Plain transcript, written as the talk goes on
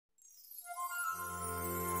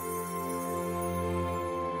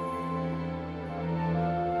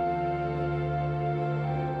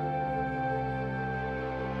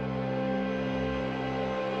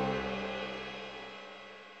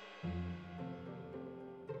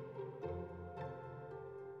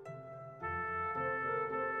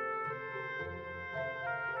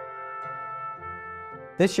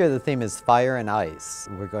This year the theme is Fire and Ice.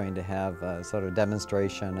 We're going to have a sort of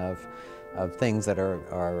demonstration of things that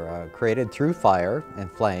are created through fire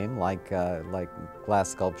and flame, like glass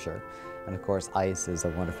sculpture. And of course, ice is a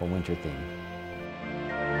wonderful winter theme.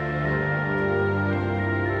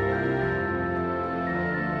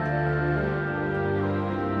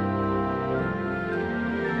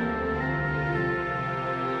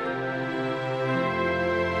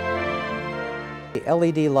 The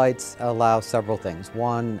LED lights allow several things.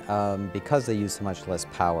 One, because they use so much less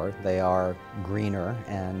power, they are greener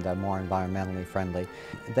and more environmentally friendly.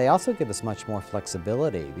 They also give us much more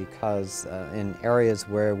flexibility because in areas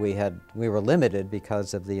where we were limited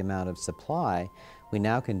because of the amount of supply, we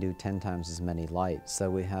now can do 10 times as many lights. So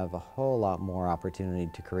we have a whole lot more opportunity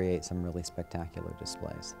to create some really spectacular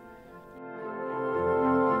displays.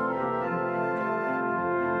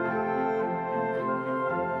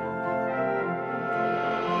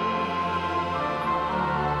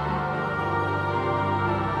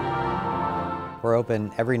 We're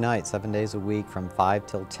open every night, 7 days a week from 5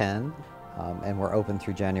 till 10, and we're open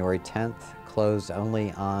through January 10th, closed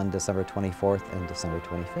only on December 24th and December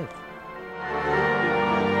 25th.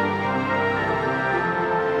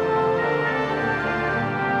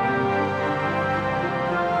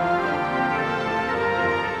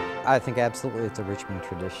 I think absolutely it's a Richmond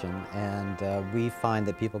tradition, and we find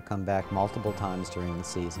that people come back multiple times during the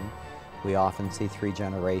season. We often see 3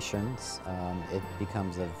 generations. It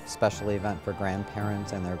becomes a special event for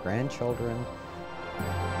grandparents and their grandchildren.